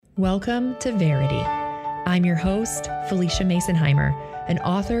Welcome to Verity. I'm your host, Felicia Masonheimer, an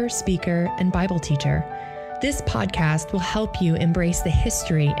author, speaker, and Bible teacher. This podcast will help you embrace the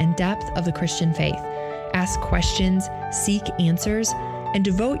history and depth of the Christian faith, ask questions, seek answers, and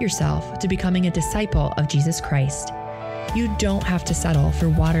devote yourself to becoming a disciple of Jesus Christ. You don't have to settle for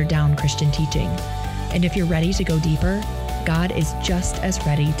watered-down Christian teaching. And if you're ready to go deeper, God is just as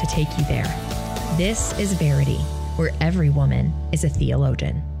ready to take you there. This is Verity, where every woman is a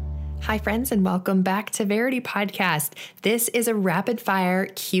theologian. Hi, friends, and welcome back to Verity Podcast. This is a rapid-fire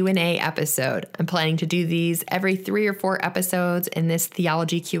Q&A episode. I'm planning to do these every 3 or 4 episodes in this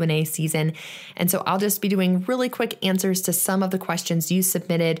theology Q&A season, and so I'll just be doing really quick answers to some of the questions you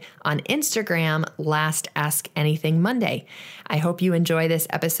submitted on Instagram last Ask Anything Monday. I hope you enjoy this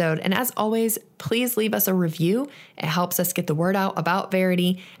episode, and as always, please leave us a review. It helps us get the word out about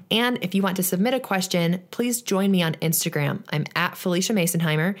Verity, and if you want to submit a question, please join me on Instagram. I'm at Felicia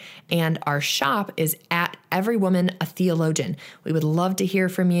Masonheimer, and our shop is at Every Woman a Theologian. We would love to hear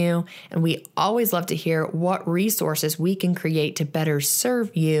from you, and we always love to hear what resources we can create to better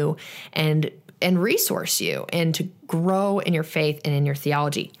serve you and resource you and to grow in your faith and in your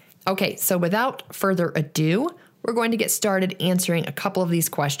theology. Okay, so without further ado, we're going to get started answering a couple of these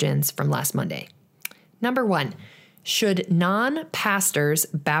questions from last Monday. Number 1, should non-pastors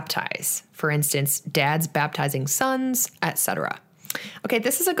baptize? For instance, dads baptizing sons, etc. Okay,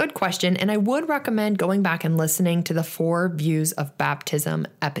 this is a good question, and I would recommend going back and listening to the 4 views of baptism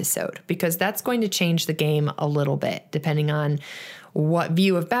episode, because that's going to change the game a little bit, depending on what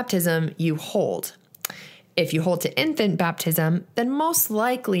view of baptism you hold. If you hold to infant baptism, then most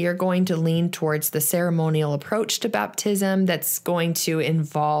likely you're going to lean towards the ceremonial approach to baptism that's going to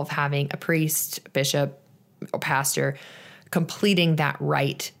involve having a priest, bishop, or pastor completing that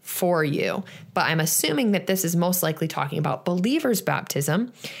rite for you. But I'm assuming that this is most likely talking about believers'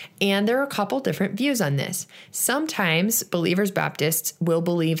 baptism, and there are a couple different views on this. Sometimes believers' Baptists will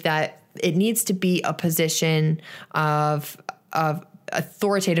believe that it needs to be a position of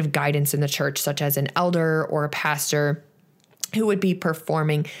authoritative guidance in the church, such as an elder or a pastor who would be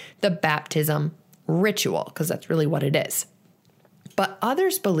performing the baptism ritual, because that's really what it is. But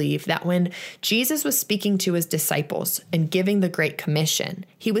others believe that when Jesus was speaking to his disciples and giving the Great Commission,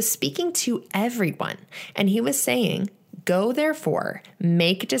 he was speaking to everyone. And he was saying, "Go therefore,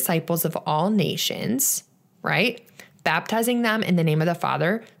 make disciples of all nations," right? Baptizing them in the name of the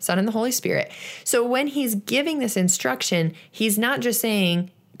Father, Son, and the Holy Spirit. So when he's giving this instruction, he's not just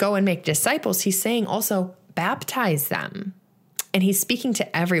saying, go and make disciples. He's saying also, baptize them. And he's speaking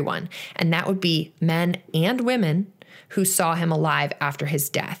to everyone. And that would be men and women who saw him alive after his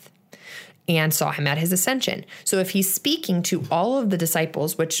death and saw him at his ascension. So if he's speaking to all of the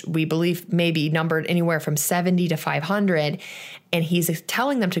disciples, which we believe may be numbered anywhere from 70 to 500, and he's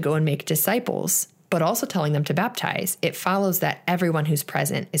telling them to go and make disciples, but also telling them to baptize, it follows that everyone who's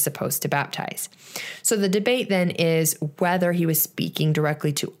present is supposed to baptize. So the debate then is whether he was speaking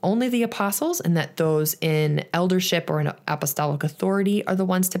directly to only the apostles and that those in eldership or in apostolic authority are the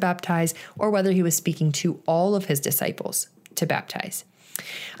ones to baptize, or whether he was speaking to all of his disciples to baptize.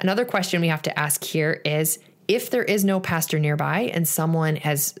 Another question we have to ask here is, if there is no pastor nearby and someone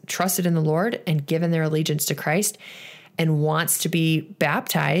has trusted in the Lord and given their allegiance to Christ and wants to be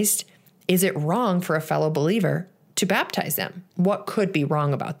baptized, is it wrong for a fellow believer to baptize them? What could be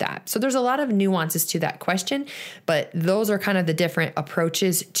wrong about that? So there's a lot of nuances to that question, but those are kind of the different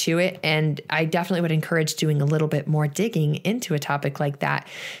approaches to it. And I definitely would encourage doing a little bit more digging into a topic like that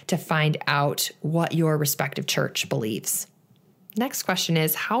to find out what your respective church believes. Next question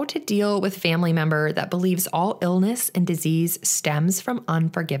is how to deal with family member that believes all illness and disease stems from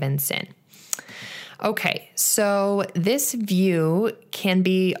unforgiven sin. Okay, so this view can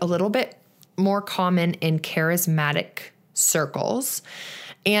be a little bit more common in charismatic circles,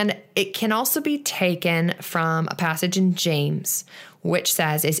 and it can also be taken from a passage in James, which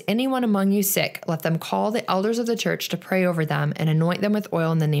says, "Is anyone among you sick? Let them call the elders of the church to pray over them and anoint them with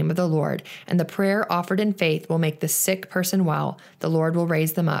oil in the name of the Lord. And the prayer offered in faith will make the sick person well. The Lord will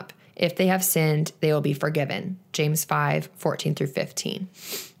raise them up. If they have sinned, they will be forgiven." James 5:14 through 15.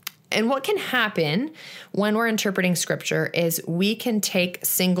 And what can happen when we're interpreting scripture is we can take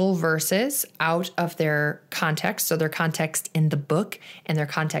single verses out of their context, so their context in the book and their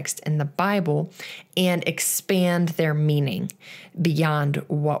context in the Bible, and expand their meaning beyond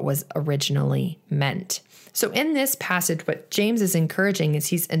what was originally meant. So in this passage, what James is encouraging is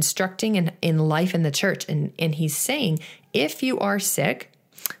he's instructing in life in the church, and he's saying, if you are sick,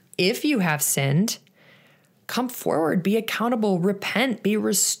 if you have sinned, come forward, be accountable, repent, be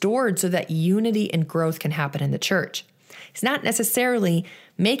restored so that unity and growth can happen in the church. He's not necessarily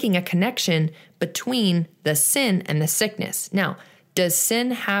making a connection between the sin and the sickness. Now, does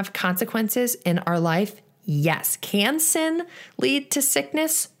sin have consequences in our life? Yes. Can sin lead to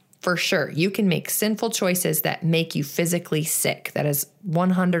sickness? For sure. You can make sinful choices that make you physically sick. That is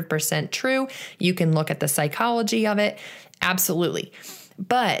 100% true. You can look at the psychology of it. Absolutely.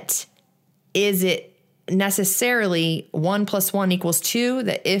 But is it necessarily 1 + 1 = 2,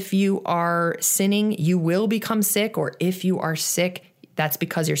 that if you are sinning, you will become sick, or if you are sick, that's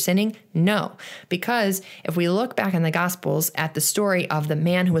because you're sinning? No, because if we look back in the Gospels at the story of the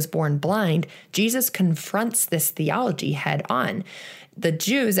man who was born blind, Jesus confronts this theology head on. The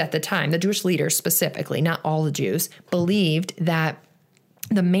Jews at the time, the Jewish leaders specifically, not all the Jews, believed that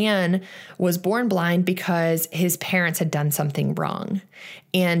the man was born blind because his parents had done something wrong.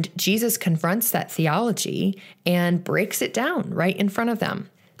 And Jesus confronts that theology and breaks it down right in front of them.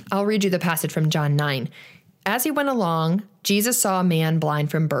 I'll read you the passage from John 9. As he went along, Jesus saw a man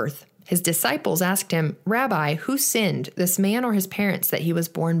blind from birth. His disciples asked him, "Rabbi, who sinned, this man or his parents, that he was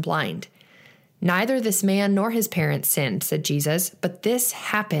born blind?" "Neither this man nor his parents sinned," said Jesus, "but this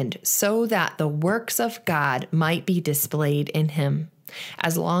happened so that the works of God might be displayed in him.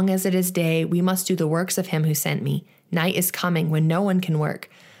 As long as it is day, we must do the works of him who sent me. Night is coming when no one can work.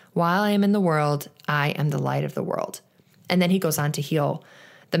 While I am in the world, I am the light of the world." And then he goes on to heal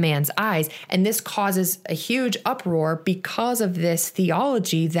the man's eyes. And this causes a huge uproar because of this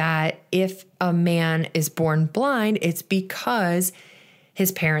theology that if a man is born blind, it's because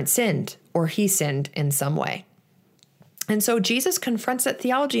his parents sinned or he sinned in some way. And so Jesus confronts that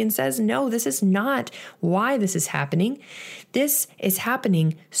theology and says, no, this is not why this is happening. This is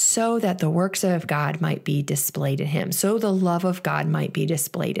happening so that the works of God might be displayed in him, so the love of God might be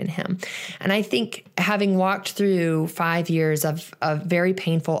displayed in him. And I think having walked through 5 years of a very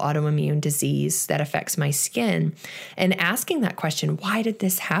painful autoimmune disease that affects my skin and asking that question, why did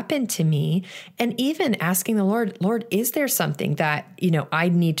this happen to me? And even asking the Lord, is there something that, I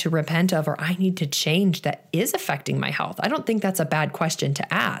need to repent of or I need to change that is affecting my health? I don't think that's a bad question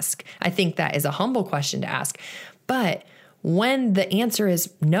to ask. I think that is a humble question to ask. But when the answer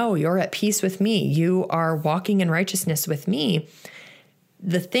is no, you're at peace with me, you are walking in righteousness with me,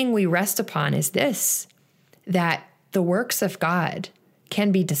 the thing we rest upon is this, that the works of God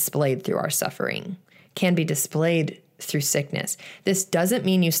can be displayed through our suffering, can be displayed through sickness. This doesn't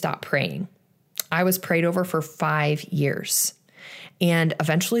mean you stop praying. I was prayed over for 5 years. And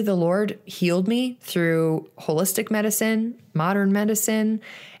eventually the Lord healed me through holistic medicine, modern medicine,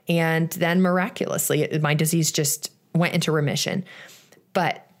 and then miraculously, my disease just went into remission.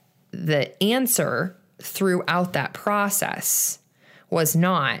 But the answer throughout that process was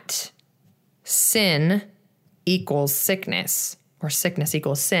not sin equals sickness or sickness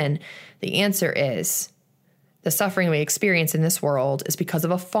equals sin. The answer is the suffering we experience in this world is because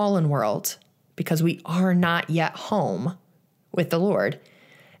of a fallen world, because we are not yet home with the Lord.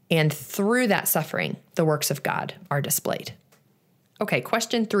 And through that suffering, the works of God are displayed. Okay,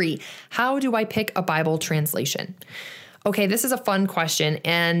 question 3. How do I pick a Bible translation? Okay, this is a fun question.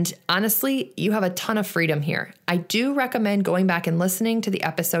 And honestly, you have a ton of freedom here. I do recommend going back and listening to the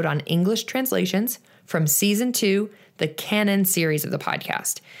episode on English translations from season 2, the Canon series of the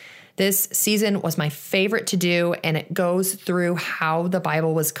podcast. This season was my favorite to do, and it goes through how the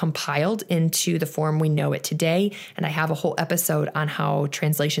Bible was compiled into the form we know it today. And I have a whole episode on how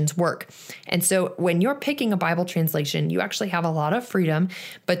translations work. And so when you're picking a Bible translation, you actually have a lot of freedom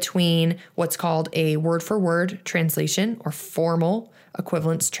between what's called a word-for-word translation or formal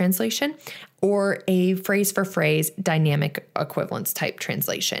equivalence translation, or a phrase-for-phrase dynamic equivalence type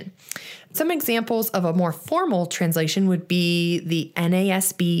translation. Some examples of a more formal translation would be the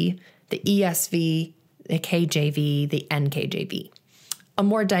NASB, the ESV, the KJV, the NKJV. A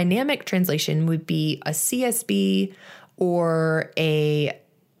more dynamic translation would be a CSB or a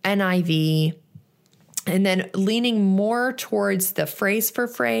NIV, and then leaning more towards the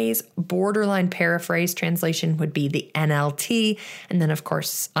phrase-for-phrase, borderline paraphrase translation would be the NLT. And then, of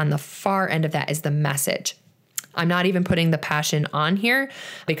course, on the far end of that is the Message. I'm not even putting the Passion on here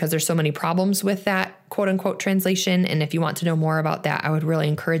because there's so many problems with that quote-unquote translation. And if you want to know more about that, I would really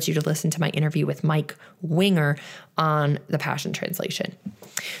encourage you to listen to my interview with Mike Winger on the Passion Translation.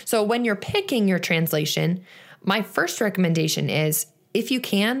 So when you're picking your translation, my first recommendation is, if you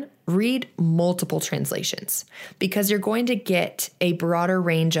can, read multiple translations because you're going to get a broader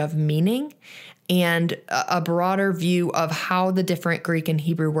range of meaning and a broader view of how the different Greek and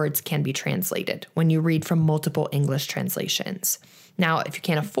Hebrew words can be translated when you read from multiple English translations. Now, if you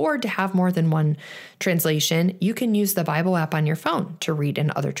can't afford to have more than one translation, you can use the Bible app on your phone to read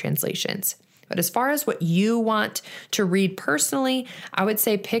in other translations. But as far as what you want to read personally, I would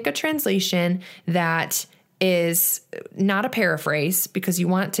say pick a translation that is not a paraphrase, because you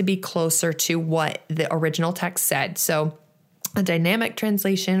want to be closer to what the original text said. So a dynamic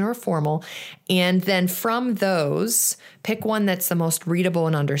translation or formal, and then from those, pick one that's the most readable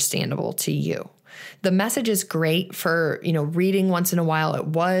and understandable to you. The Message is great for, reading once in a while. It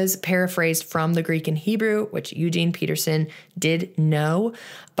was paraphrased from the Greek and Hebrew, which Eugene Peterson did know,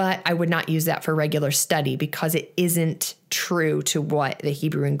 but I would not use that for regular study because it isn't true to what the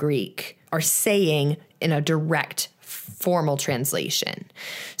Hebrew and Greek are saying in a direct formal translation.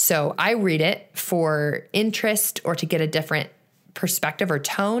 So I read it for interest or to get a different perspective or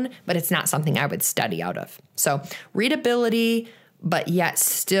tone, but it's not something I would study out of. So readability, but yet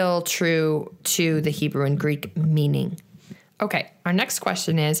still true to the Hebrew and Greek meaning. Okay, our next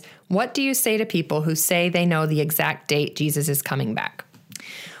question is, what do you say to people who say they know the exact date Jesus is coming back?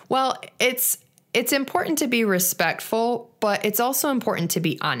 Well, it's important to be respectful, but it's also important to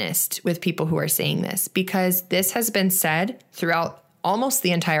be honest with people who are saying this, because this has been said throughout almost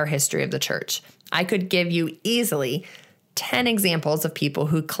the entire history of the church. I could give you easily 10 examples of people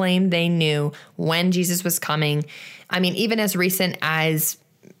who claim they knew when Jesus was coming. I mean, even as recent as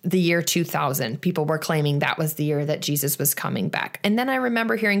the year 2000, people were claiming that was the year that Jesus was coming back. And then I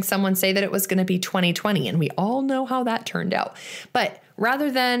remember hearing someone say that it was going to be 2020, and we all know how that turned out. But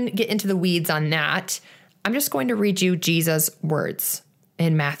rather than get into the weeds on that, I'm just going to read you Jesus' words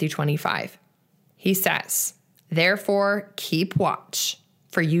in Matthew 25. He says, "Therefore keep watch,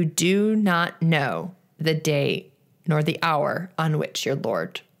 for you do not know the day nor the hour on which your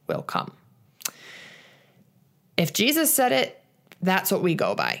Lord will come." If Jesus said it, that's what we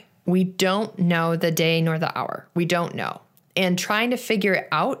go by. We don't know the day nor the hour. We don't know. And trying to figure it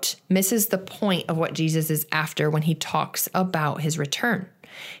out misses the point of what Jesus is after when he talks about his return.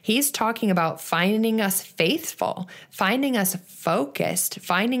 He's talking about finding us faithful, finding us focused,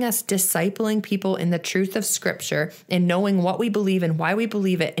 finding us discipling people in the truth of Scripture and knowing what we believe and why we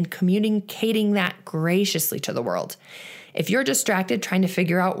believe it and communicating that graciously to the world. If you're distracted trying to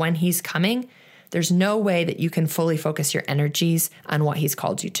figure out when he's coming, there's no way that you can fully focus your energies on what he's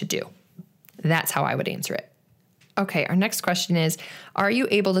called you to do. That's how I would answer it. Okay, our next question is, are you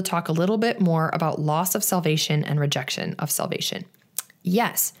able to talk a little bit more about loss of salvation and rejection of salvation?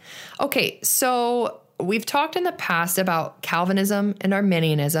 Yes. Okay, so we've talked in the past about Calvinism and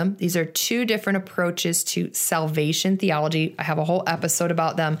Arminianism. These are two different approaches to salvation theology. I have a whole episode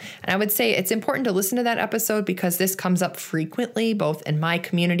about them. And I would say it's important to listen to that episode because this comes up frequently, both in my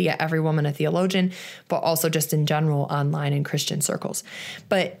community at Every Woman a Theologian, but also just in general online in Christian circles.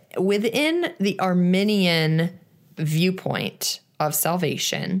 But within the Arminian viewpoint of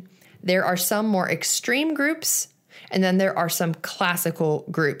salvation, there are some more extreme groups, and then there are some classical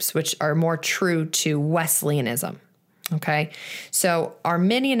groups, which are more true to Wesleyanism. Okay. So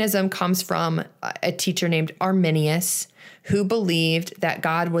Arminianism comes from a teacher named Arminius, who believed that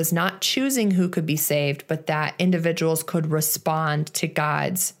God was not choosing who could be saved, but that individuals could respond to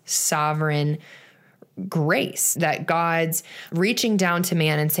God's sovereign grace, that God's reaching down to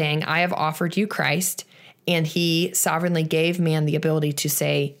man and saying, I have offered you Christ. And he sovereignly gave man the ability to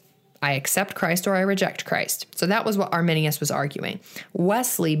say, I accept Christ or I reject Christ. So that was what Arminius was arguing.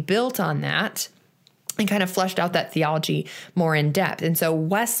 Wesley built on that and kind of fleshed out that theology more in depth. And so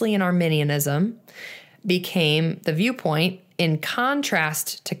Wesleyan Arminianism became the viewpoint in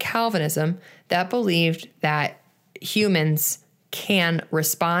contrast to Calvinism that believed that humans can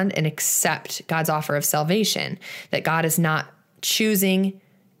respond and accept God's offer of salvation, that God is not choosing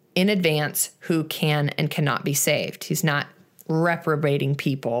in advance who can and cannot be saved. He's not reprobating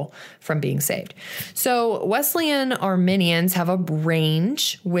people from being saved. So Wesleyan Arminians have a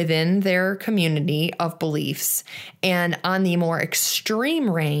range within their community of beliefs. And on the more extreme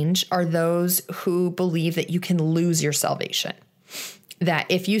range are those who believe that you can lose your salvation. That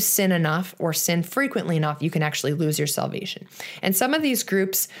if you sin enough or sin frequently enough, you can actually lose your salvation. And some of these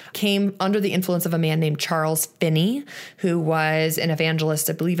groups came under the influence of a man named Charles Finney, who was an evangelist,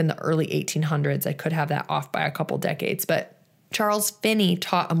 I believe in the early 1800s. I could have that off by a couple decades, but Charles Finney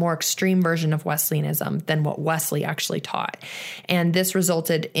taught a more extreme version of Wesleyanism than what Wesley actually taught. And this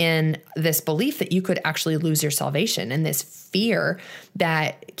resulted in this belief that you could actually lose your salvation, and this fear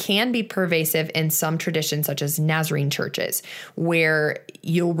that can be pervasive in some traditions, such as Nazarene churches, where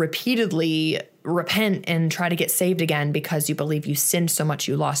you'll repeatedly repent and try to get saved again because you believe you sinned so much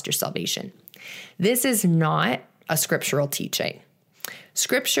you lost your salvation. This is not a scriptural teaching.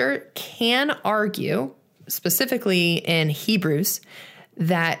 Scripture can argue, specifically in Hebrews,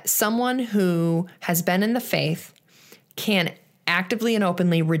 that someone who has been in the faith can actively and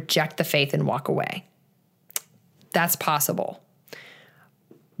openly reject the faith and walk away. That's possible.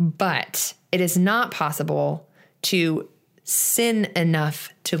 But it is not possible to sin enough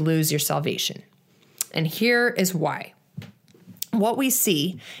to lose your salvation. And here is why. What we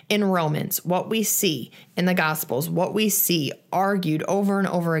see in Romans, what we see in the Gospels, what we see argued over and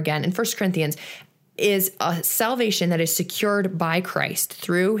over again in 1 Corinthians is a salvation that is secured by Christ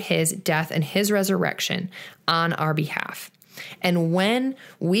through his death and his resurrection on our behalf. And when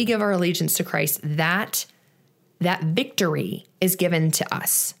we give our allegiance to Christ, that victory is given to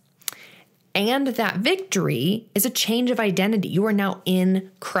us. And that victory is a change of identity. You are now in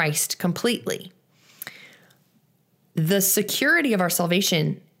Christ completely. The security of our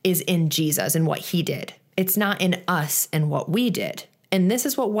salvation is in Jesus and what he did. It's not in us and what we did. And this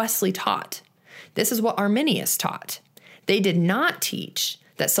is what Wesley taught. This is what Arminius taught. They did not teach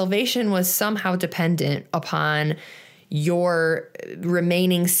that salvation was somehow dependent upon your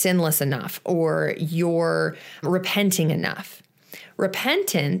remaining sinless enough or your repenting enough.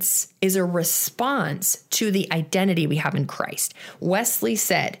 Repentance is a response to the identity we have in Christ. Wesley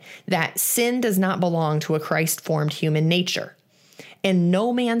said that sin does not belong to a Christ-formed human nature. And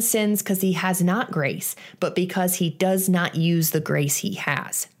no man sins because he has not grace, but because he does not use the grace he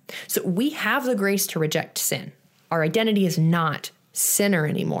has. So we have the grace to reject sin. Our identity is not sinner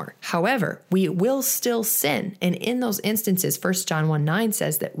anymore. However, we will still sin. And in those instances, 1 John 1:9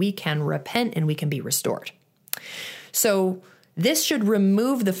 says that we can repent and we can be restored. So this should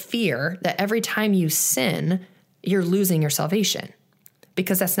remove the fear that every time you sin, you're losing your salvation,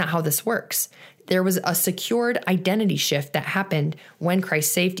 because that's not how this works. There was a secured identity shift that happened when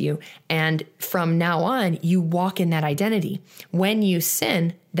Christ saved you. And from now on, you walk in that identity. When you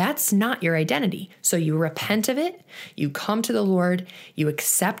sin, that's not your identity. So you repent of it, you come to the Lord, you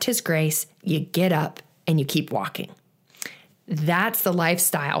accept his grace, you get up, and you keep walking. That's the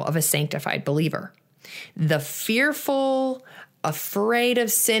lifestyle of a sanctified believer. The fearful, afraid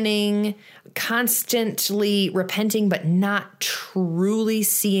of sinning, constantly repenting but not truly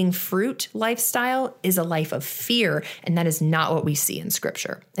seeing fruit lifestyle is a life of fear, and that is not what we see in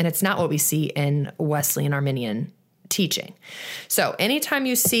Scripture. And it's not what we see in Wesleyan Arminian teaching. So anytime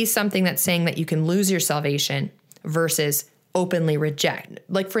you see something that's saying that you can lose your salvation versus openly reject,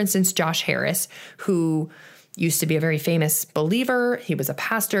 like for instance, Josh Harris, who used to be a very famous believer. He was a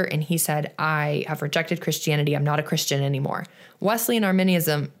pastor, and he said, I have rejected Christianity. I'm not a Christian anymore. Wesleyan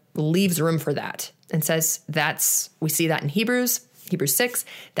Arminianism leaves room for that and says we see that in Hebrews 6,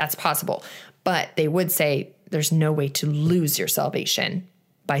 that's possible. But they would say there's no way to lose your salvation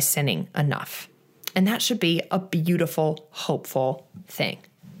by sinning enough. And that should be a beautiful, hopeful thing.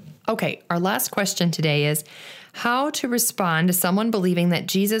 Okay, our last question today is how to respond to someone believing that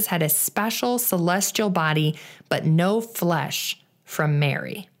Jesus had a special celestial body, but no flesh from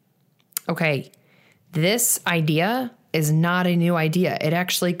Mary. Okay, this idea is not a new idea. It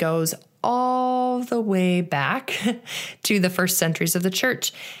actually goes all the way back to the first centuries of the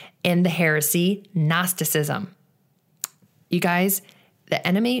church and the heresy Gnosticism. You guys, the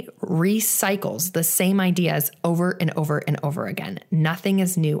enemy recycles the same ideas over and over and over again. Nothing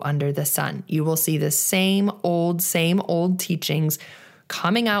is new under the sun. You will see the same old teachings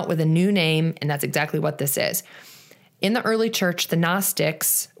coming out with a new name, and that's exactly what this is. In the early church, the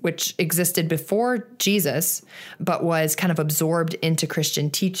Gnostics, which existed before Jesus, but was kind of absorbed into Christian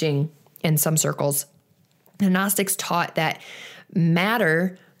teaching in some circles, the Gnostics taught that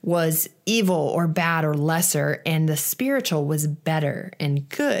matter was evil or bad or lesser, and the spiritual was better and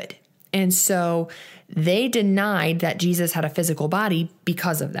good. And so they denied that Jesus had a physical body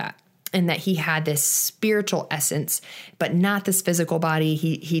because of that, and that he had this spiritual essence, but not this physical body.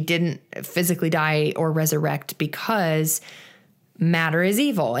 He didn't physically die or resurrect because matter is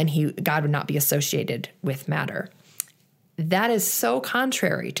evil, and God would not be associated with matter. That is so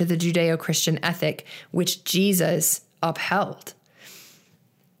contrary to the Judeo-Christian ethic, which Jesus upheld.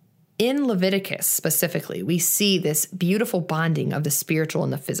 In Leviticus specifically, we see this beautiful bonding of the spiritual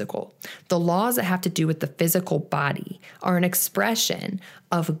and the physical. The laws that have to do with the physical body are an expression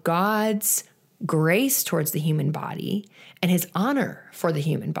of God's grace towards the human body and his honor for the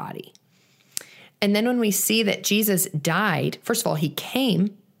human body. And then when we see that Jesus died, first of all, he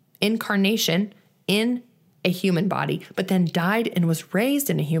came, incarnation, in a human body, but then died and was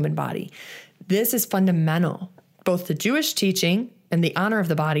raised in a human body. This is fundamental, both to Jewish teaching and the honor of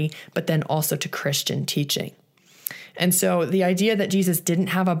the body, but then also to Christian teaching. And so the idea that Jesus didn't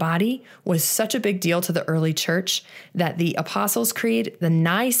have a body was such a big deal to the early church that the Apostles' Creed, the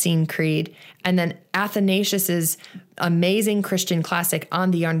Nicene Creed, and then Athanasius's amazing Christian classic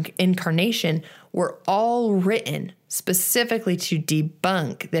on the Incarnation were all written specifically to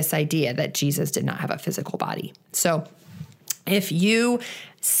debunk this idea that Jesus did not have a physical body. So if you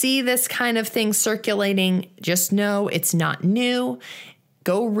see this kind of thing circulating, just know it's not new.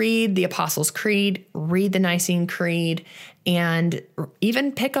 Go read the Apostles' Creed, read the Nicene Creed, and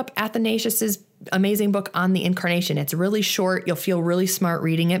even pick up Athanasius's amazing book on the Incarnation. It's really short. You'll feel really smart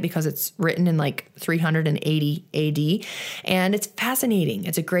reading it because it's written in like 380 AD, and it's fascinating.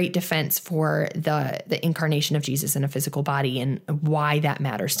 It's a great defense for the incarnation of Jesus in a physical body and why that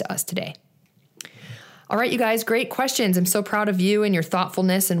matters to us today. All right, you guys, great questions. I'm so proud of you and your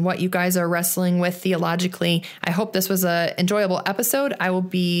thoughtfulness and what you guys are wrestling with theologically. I hope this was an enjoyable episode. I will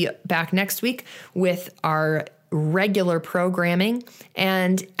be back next week with our regular programming.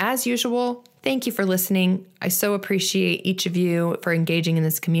 And as usual, thank you for listening. I so appreciate each of you for engaging in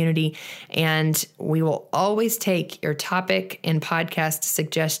this community. And we will always take your topic and podcast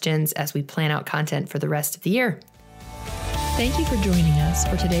suggestions as we plan out content for the rest of the year. Thank you for joining us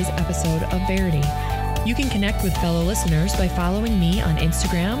for today's episode of Verity. You can connect with fellow listeners by following me on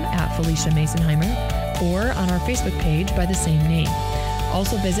Instagram at Felicia Masonheimer or on our Facebook page by the same name.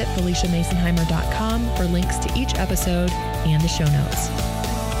 Also visit FeliciaMasonheimer.com for links to each episode and the show notes.